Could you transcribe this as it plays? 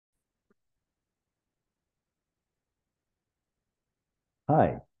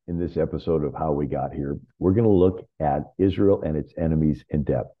Hi, in this episode of How We Got Here, we're going to look at Israel and its enemies in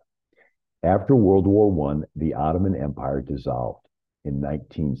depth. After World War I, the Ottoman Empire dissolved. In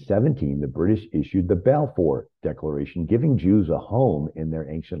 1917, the British issued the Balfour Declaration, giving Jews a home in their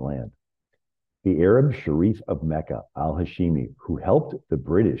ancient land. The Arab Sharif of Mecca, al-Hashimi, who helped the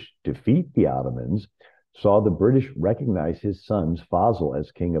British defeat the Ottomans, saw the British recognize his sons Fazl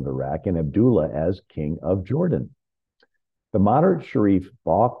as king of Iraq and Abdullah as king of Jordan. The moderate Sharif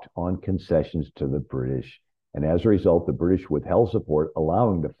balked on concessions to the British, and as a result, the British withheld support,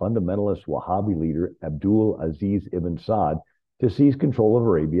 allowing the fundamentalist Wahhabi leader Abdul Aziz ibn Saud to seize control of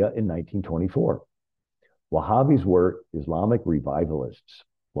Arabia in 1924. Wahhabis were Islamic revivalists.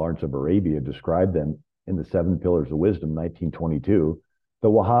 Lawrence of Arabia described them in the Seven Pillars of Wisdom, 1922. The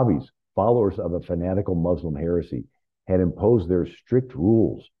Wahhabis, followers of a fanatical Muslim heresy, had imposed their strict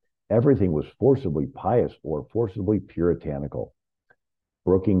rules. Everything was forcibly pious or forcibly puritanical.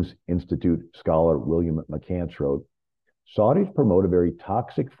 Brookings Institute scholar William McCants wrote, Saudis promote a very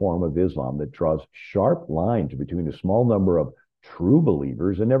toxic form of Islam that draws sharp lines between a small number of true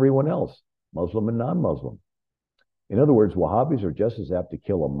believers and everyone else, Muslim and non-Muslim. In other words, Wahhabis are just as apt to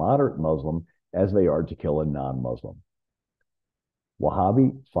kill a moderate Muslim as they are to kill a non-Muslim.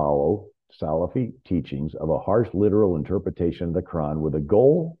 Wahhabi follow Salafi teachings of a harsh literal interpretation of the Quran with a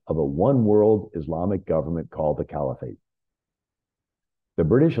goal of a one-world Islamic government called the Caliphate. The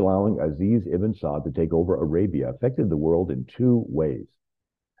British allowing Aziz ibn Saud to take over Arabia affected the world in two ways.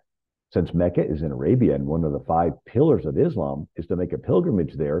 Since Mecca is in Arabia and one of the five pillars of Islam is to make a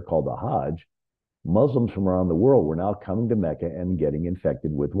pilgrimage there called the Hajj, Muslims from around the world were now coming to Mecca and getting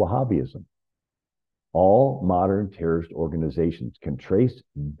infected with Wahhabism. All modern terrorist organizations can trace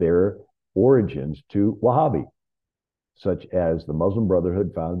their origins to Wahhabi, such as the Muslim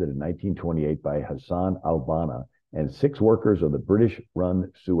Brotherhood founded in 1928 by Hassan al-Banna and 6 workers of the British-run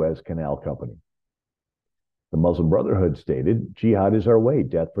Suez Canal Company. The Muslim Brotherhood stated, "Jihad is our way.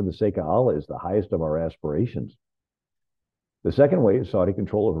 Death for the sake of Allah is the highest of our aspirations." The second way Saudi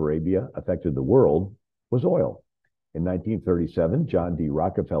control of Arabia affected the world was oil. In 1937, John D.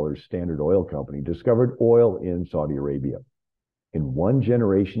 Rockefeller's Standard Oil Company discovered oil in Saudi Arabia. In one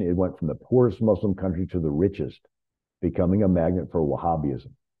generation, it went from the poorest Muslim country to the richest, becoming a magnet for Wahhabism.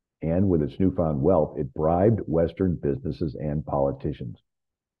 And with its newfound wealth, it bribed Western businesses and politicians.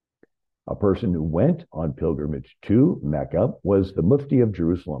 A person who went on pilgrimage to Mecca was the Mufti of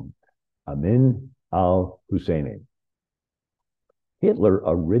Jerusalem, Amin al-Husseini. Hitler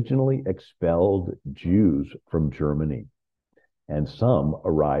originally expelled Jews from Germany, and some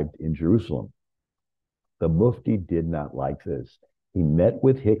arrived in Jerusalem. The Mufti did not like this. He met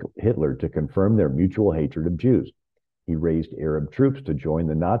with Hitler to confirm their mutual hatred of Jews. He raised Arab troops to join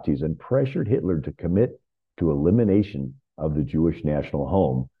the Nazis and pressured Hitler to commit to elimination of the Jewish national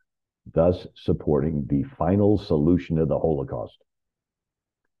home, thus supporting the final solution of the Holocaust.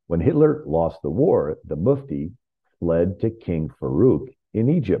 When Hitler lost the war, the Mufti fled to King Farouk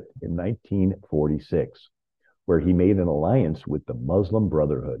in Egypt in 1946, where he made an alliance with the Muslim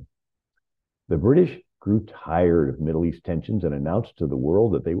Brotherhood. The British grew tired of Middle East tensions and announced to the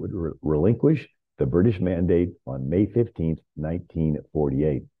world that they would relinquish the British mandate on May 15,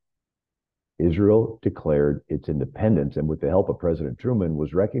 1948. Israel declared its independence and, with the help of President Truman,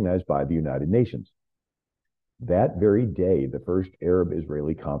 was recognized by the United Nations. That very day, the first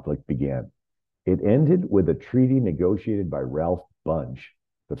Arab-Israeli conflict began. It ended with a treaty negotiated by Ralph Bunche,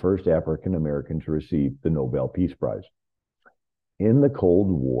 the first African-American to receive the Nobel Peace Prize. In the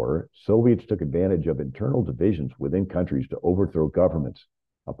Cold War, Soviets took advantage of internal divisions within countries to overthrow governments,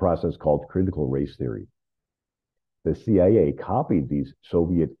 a process called critical race theory. The CIA copied these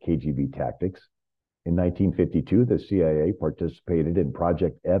Soviet KGB tactics. In 1952, the CIA participated in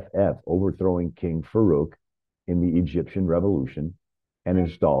Project FF, overthrowing King Farouk in the Egyptian Revolution and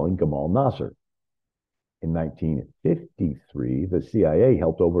installing Gamal Nasser. In 1953, the CIA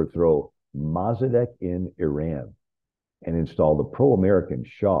helped overthrow Mossadegh in Iran and install the pro-American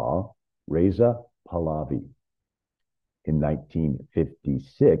Shah, Reza Pahlavi. In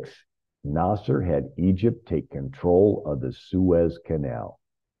 1956, Nasser had Egypt take control of the Suez Canal,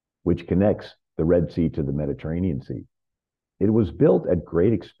 which connects the Red Sea to the Mediterranean Sea. It was built at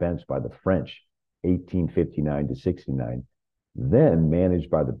great expense by the French, 1859 to 69, then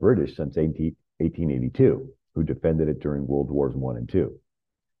managed by the British since 1882, who defended it during World Wars I and II.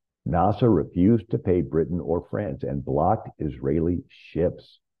 Nasser refused to pay Britain or France and blocked Israeli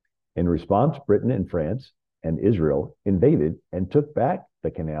ships. In response, Britain and France and Israel invaded and took back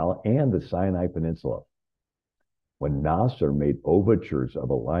the canal and the Sinai Peninsula. When Nasser made overtures of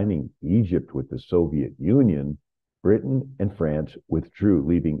aligning Egypt with the Soviet Union, Britain and France withdrew,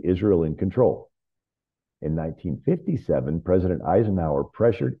 leaving Israel in control. In 1957, President Eisenhower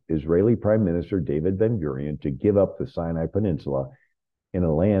pressured Israeli Prime Minister David Ben-Gurion to give up the Sinai Peninsula in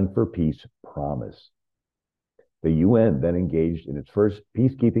a land for peace promise. The UN then engaged in its first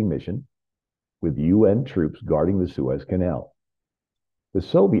peacekeeping mission, with UN troops guarding the Suez Canal. The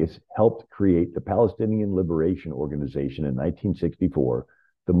Soviets helped create the Palestinian Liberation Organization in 1964.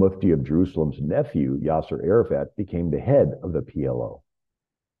 The Mufti of Jerusalem's nephew, Yasser Arafat, became the head of the PLO.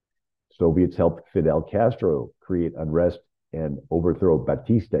 Soviets helped Fidel Castro create unrest and overthrow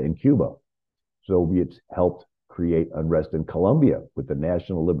Batista in Cuba. Soviets helped create unrest in Colombia with the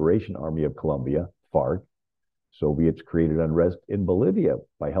National Liberation Army of Colombia, FARC. Soviets created unrest in Bolivia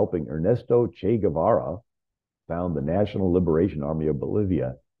by helping Ernesto Che Guevara found the National Liberation Army of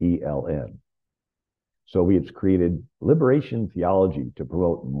Bolivia, ELN. Soviets created liberation theology to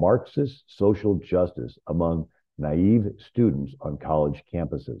promote Marxist social justice among naive students on college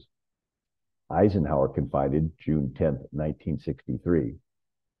campuses. Eisenhower confided June 10, 1963,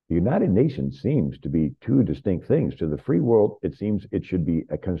 the United Nations seems to be two distinct things. To the free world, it seems it should be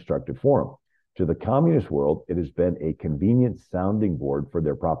a constructive forum. To the communist world, it has been a convenient sounding board for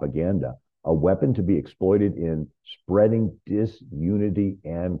their propaganda, a weapon to be exploited in spreading disunity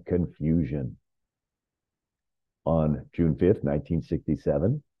and confusion. On June 5th,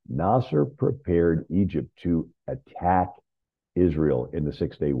 1967, Nasser prepared Egypt to attack Israel in the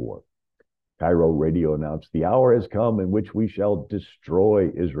Six-Day War. Cairo radio announced, "The hour has come in which we shall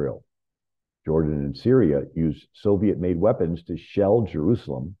destroy Israel." Jordan and Syria used Soviet-made weapons to shell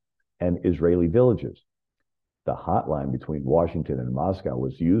Jerusalem and Israeli villages. The hotline between Washington and Moscow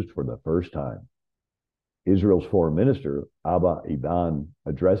was used for the first time. Israel's foreign minister, Abba Eban,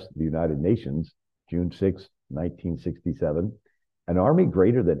 addressed the United Nations June 6, 1967. An army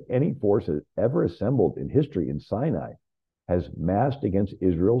greater than any force ever assembled in history in Sinai has massed against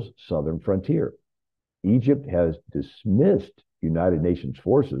Israel's southern frontier. Egypt has dismissed United Nations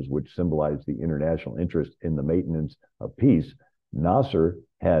forces, which symbolize the international interest in the maintenance of peace. Nasser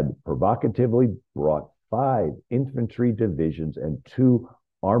had provocatively brought 5 infantry divisions and 2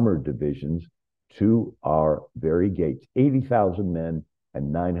 armored divisions to our very gates. 80,000 men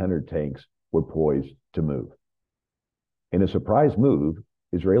and 900 tanks were poised to move. In a surprise move,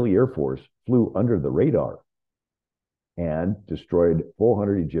 Israeli Air Force flew under the radar and destroyed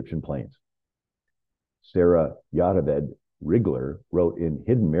 400 Egyptian planes. Sarah Yocheved Rigler wrote in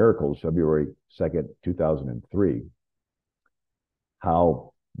Hidden Miracles, February 2nd, 2003,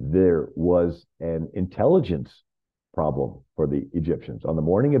 how there was an intelligence problem for the Egyptians. On the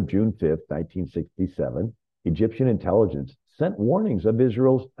morning of June 5th, 1967, Egyptian intelligence sent warnings of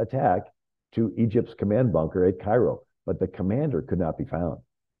Israel's attack to Egypt's command bunker at Cairo, but the commander could not be found.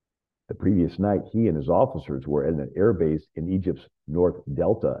 The previous night, he and his officers were at an air base in Egypt's North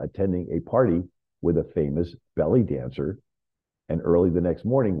Delta attending a party with a famous belly dancer, and early the next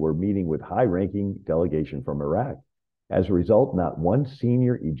morning were meeting with high-ranking delegation from Iraq. As a result, not one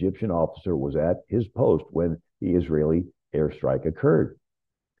senior Egyptian officer was at his post when the Israeli airstrike occurred.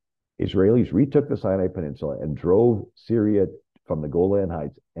 Israelis retook the Sinai Peninsula and drove Syria from the Golan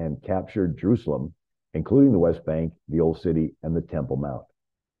Heights and captured Jerusalem, including the West Bank, the Old City, and the Temple Mount.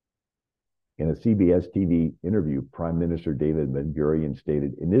 In a CBS TV interview, Prime Minister David Ben-Gurion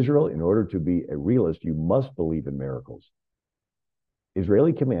stated, "In Israel, in order to be a realist, you must believe in miracles."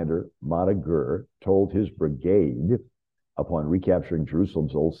 Israeli commander Mata Gur told his brigade upon recapturing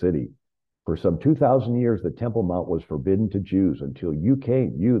Jerusalem's Old City, "For some 2,000 years, the Temple Mount was forbidden to Jews until you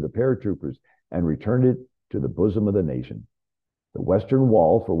came, you, the paratroopers, and returned it to the bosom of the nation. The Western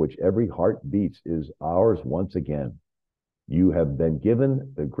Wall, for which every heart beats, is ours once again. You have been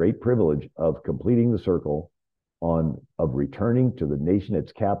given the great privilege of completing the circle, of returning to the nation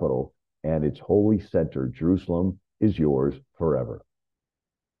its capital and its holy center. Jerusalem is yours forever."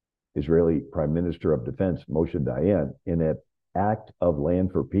 Israeli Prime Minister of Defense Moshe Dayan, in an act of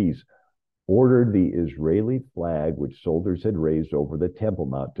land for peace, ordered the Israeli flag which soldiers had raised over the Temple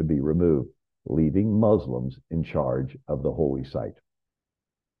Mount to be removed, leaving Muslims in charge of the holy site.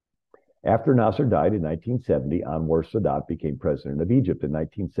 After Nasser died in 1970, Anwar Sadat became president of Egypt. In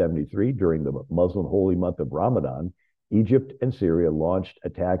 1973, during the Muslim holy month of Ramadan, Egypt and Syria launched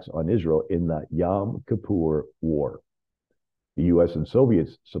attacks on Israel in the Yom Kippur War. The U.S. and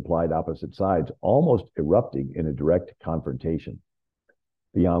Soviets supplied opposite sides, almost erupting in a direct confrontation.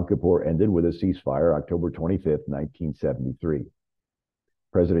 The Yom Kippur ended with a ceasefire October 25th, 1973.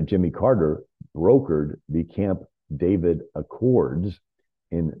 President Jimmy Carter brokered the Camp David Accords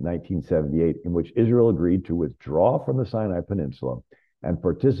in 1978, in which Israel agreed to withdraw from the Sinai Peninsula and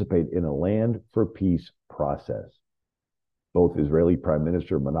participate in a land for peace process. Both Israeli Prime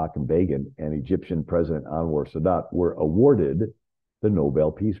Minister Menachem Begin and Egyptian President Anwar Sadat were awarded the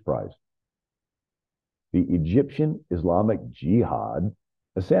Nobel Peace Prize. The Egyptian Islamic Jihad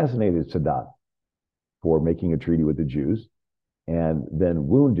assassinated Sadat for making a treaty with the Jews and then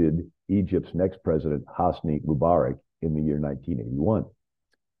wounded Egypt's next president, Hosni Mubarak, in the year 1981.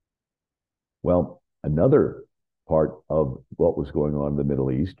 Well, another part of what was going on in the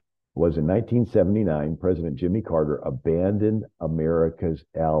Middle East was in 1979, President Jimmy Carter abandoned America's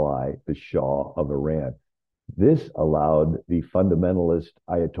ally, the Shah of Iran. This allowed the fundamentalist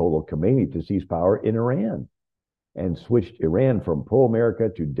Ayatollah Khomeini to seize power in Iran and switched Iran from pro-America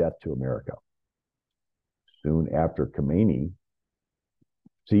to death to America. Soon after Khomeini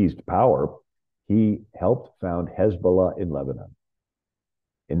seized power, he helped found Hezbollah in Lebanon.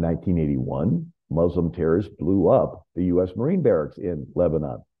 In 1981, Muslim terrorists blew up the U.S. Marine barracks in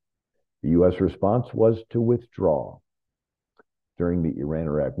Lebanon. The U.S. response was to withdraw. During the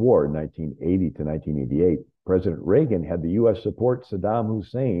Iran-Iraq War in 1980 to 1988, President Reagan had the U.S. support Saddam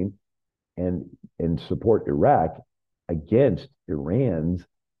Hussein and support Iraq against Iran's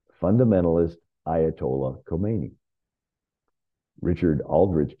fundamentalist Ayatollah Khomeini. Richard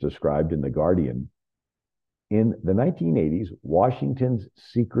Aldrich described in The Guardian, in the 1980s, Washington's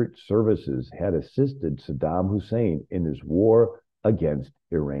secret services had assisted Saddam Hussein in his war against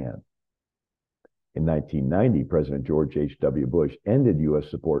Iran. In 1990, President George H.W. Bush ended U.S.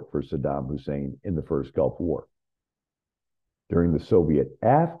 support for Saddam Hussein in the first Gulf War. During the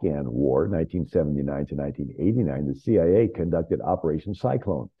Soviet-Afghan War, 1979 to 1989, the CIA conducted Operation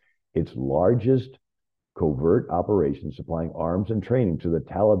Cyclone, its largest covert operation supplying arms and training to the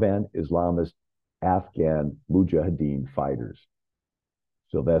Taliban Islamist Afghan Mujahideen fighters.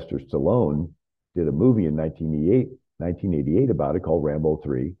 Sylvester Stallone did a movie in 1988 about it called Rambo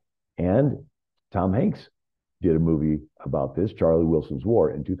 3, and Tom Hanks did a movie about this, Charlie Wilson's War,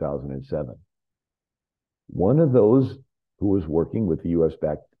 in 2007. One of those who was working with the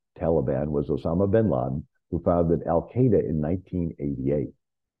U.S.-backed Taliban was Osama bin Laden, who founded Al-Qaeda in 1988.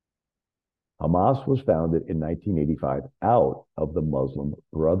 Hamas was founded in 1985 out of the Muslim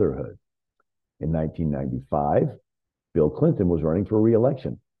Brotherhood. In 1995, Bill Clinton was running for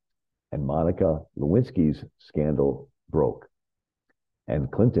re-election, and Monica Lewinsky's scandal broke.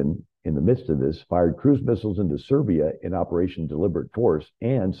 And Clinton, in the midst of this, fired cruise missiles into Serbia in Operation Deliberate Force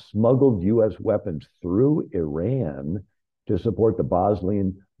and smuggled U.S. weapons through Iran to support the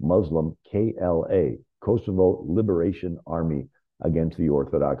Bosnian Muslim KLA, Kosovo Liberation Army, against the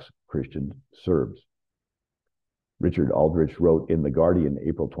Orthodox Christian Serbs. Richard Aldrich wrote in The Guardian,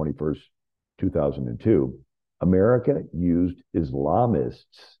 April 21st, 2002, America used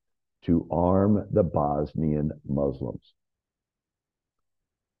Islamists to arm the Bosnian Muslims.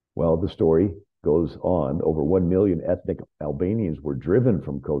 Well, the story goes on. Over 1 million ethnic Albanians were driven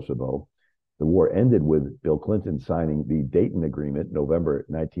from Kosovo. The war ended with Bill Clinton signing the Dayton Agreement in November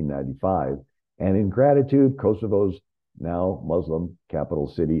 1995. And in gratitude, Kosovo's now Muslim capital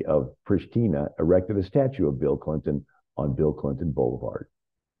city of Pristina erected a statue of Bill Clinton on Bill Clinton Boulevard.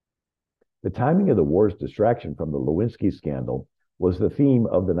 The timing of the war's distraction from the Lewinsky scandal was the theme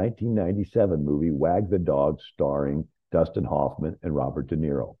of the 1997 movie Wag the Dog, starring Dustin Hoffman and Robert De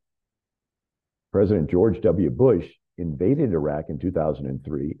Niro. President George W. Bush invaded Iraq in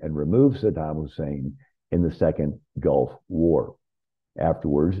 2003 and removed Saddam Hussein in the Second Gulf War.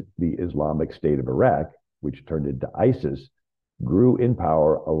 Afterwards, the Islamic State of Iraq, which turned into ISIS, grew in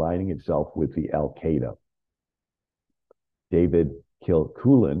power, aligning itself with the Al-Qaeda. David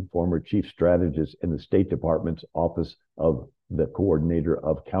Kilcullen, former chief strategist in the State Department's Office of the Coordinator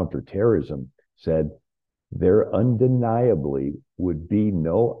of Counterterrorism, said, "There undeniably would be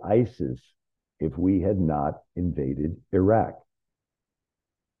no ISIS if we had not invaded Iraq."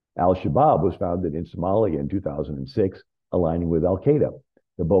 Al-Shabaab was founded in Somalia in 2006, aligning with Al-Qaeda.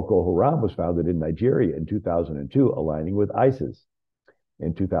 The Boko Haram was founded in Nigeria in 2002, aligning with ISIS.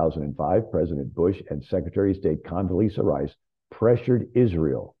 In 2005, President Bush and Secretary of State Condoleezza Rice pressured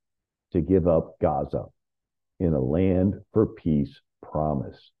Israel to give up Gaza in a land for peace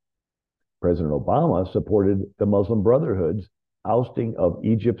promise. President Obama supported the Muslim Brotherhood's ousting of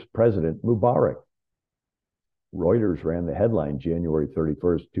Egypt's President Mubarak. Reuters ran the headline January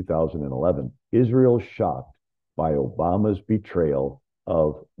 31st, 2011, Israel shocked by Obama's betrayal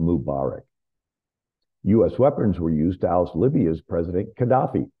of Mubarak. U.S. weapons were used to oust Libya's President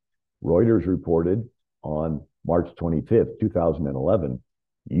Gaddafi. Reuters reported on March 25th, 2011,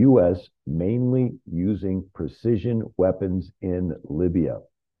 U.S. mainly using precision weapons in Libya.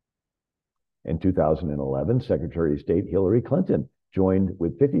 In 2011, Secretary of State Hillary Clinton joined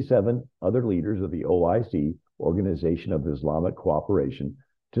with 57 other leaders of the OIC Organization of Islamic Cooperation,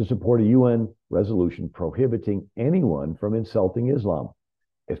 to support a UN resolution prohibiting anyone from insulting Islam,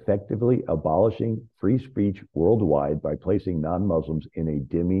 effectively abolishing free speech worldwide by placing non-Muslims in a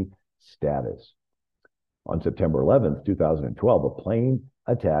dhimmi status. On September 11th, 2012, a planned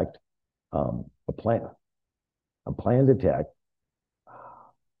attack. On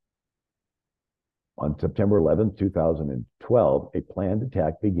September 11th, 2012, a planned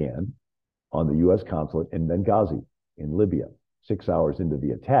attack began on the U.S. consulate in Benghazi, in Libya. 6 hours into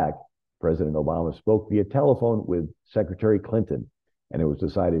the attack, President Obama spoke via telephone with Secretary Clinton, and it was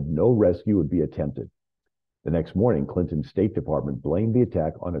decided no rescue would be attempted. The next morning, Clinton's State Department blamed the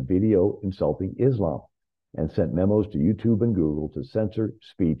attack on a video insulting Islam and sent memos to YouTube and Google to censor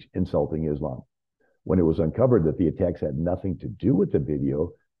speech insulting Islam. When it was uncovered that the attacks had nothing to do with the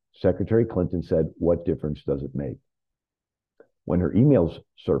video, Secretary Clinton said, "What difference does it make?" When her emails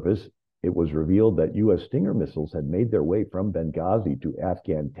surfaced, it was revealed that U.S. Stinger missiles had made their way from Benghazi to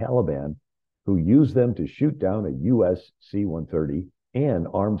Afghan Taliban, who used them to shoot down a U.S. C-130 and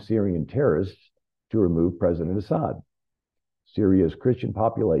armed Syrian terrorists to remove President Assad. Syria's Christian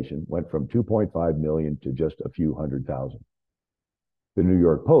population went from 2.5 million to just a few 100,000. The New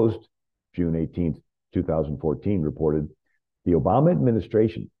York Post, June 18, 2014, reported, the Obama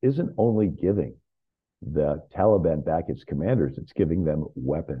administration isn't only giving the Taliban back its commanders, it's giving them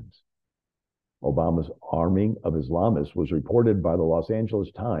weapons. Obama's arming of Islamists was reported by the Los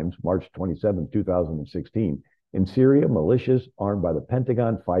Angeles Times, March 27, 2016. In Syria, militias armed by the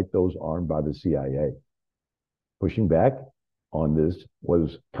Pentagon fight those armed by the CIA. Pushing back on this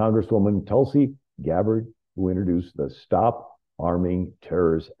was Congresswoman Tulsi Gabbard, who introduced the Stop Arming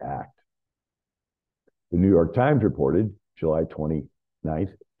Terrorists Act. The New York Times reported, July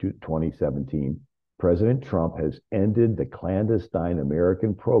 29, 2017, President Trump has ended the clandestine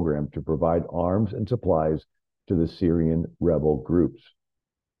American program to provide arms and supplies to the Syrian rebel groups.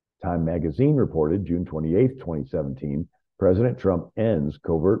 Time magazine reported, June 28, 2017, President Trump ends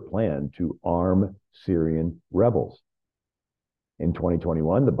covert plan to arm Syrian rebels. In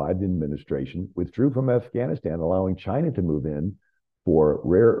 2021, the Biden administration withdrew from Afghanistan, allowing China to move in for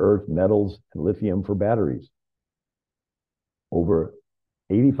rare earth metals and lithium for batteries. Over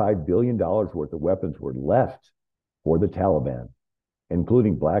 $85 billion worth of weapons were left for the Taliban,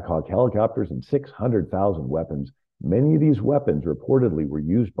 including Black Hawk helicopters and 600,000 weapons. Many of these weapons reportedly were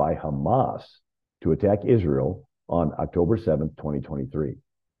used by Hamas to attack Israel on October 7, 2023.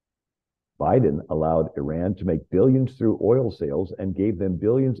 Biden allowed Iran to make billions through oil sales and gave them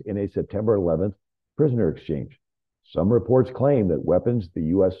billions in a September 11th prisoner exchange. Some reports claim that weapons the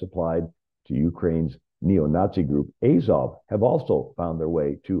U.S. supplied to Ukraine's neo-Nazi group Azov have also found their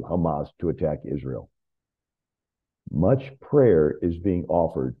way to Hamas to attack Israel. Much prayer is being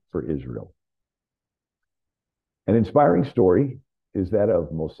offered for Israel. An inspiring story is that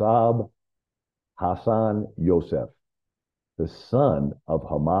of Mossab Hassan Yosef, the son of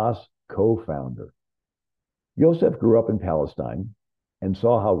Hamas co-founder. Yosef grew up in Palestine and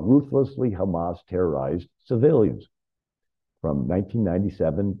saw how ruthlessly Hamas terrorized civilians. From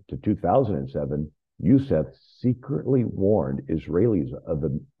 1997 to 2007, Yosef secretly warned Israelis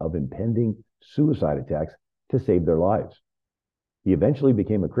of impending suicide attacks to save their lives. He eventually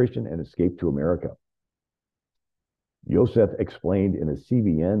became a Christian and escaped to America. Yosef explained in a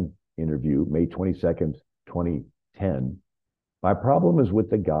CBN interview, May 22nd, 2010, my problem is with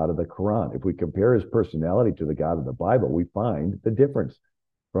the God of the Quran. If we compare his personality to the God of the Bible, we find the difference.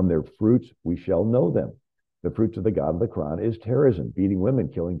 From their fruits, we shall know them. The fruits of the God of the Quran is terrorism, beating women,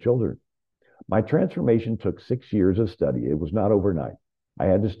 killing children. My transformation took 6 years of study. It was not overnight. I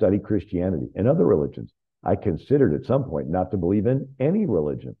had to study Christianity and other religions. I considered at some point not to believe in any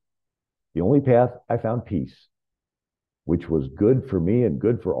religion. The only path I found peace, which was good for me and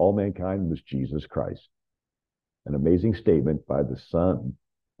good for all mankind, was Jesus Christ. An amazing statement by the son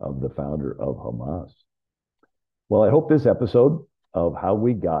of the founder of Hamas. Well, I hope this episode of How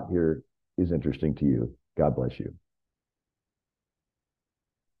We Got Here is interesting to you. God bless you.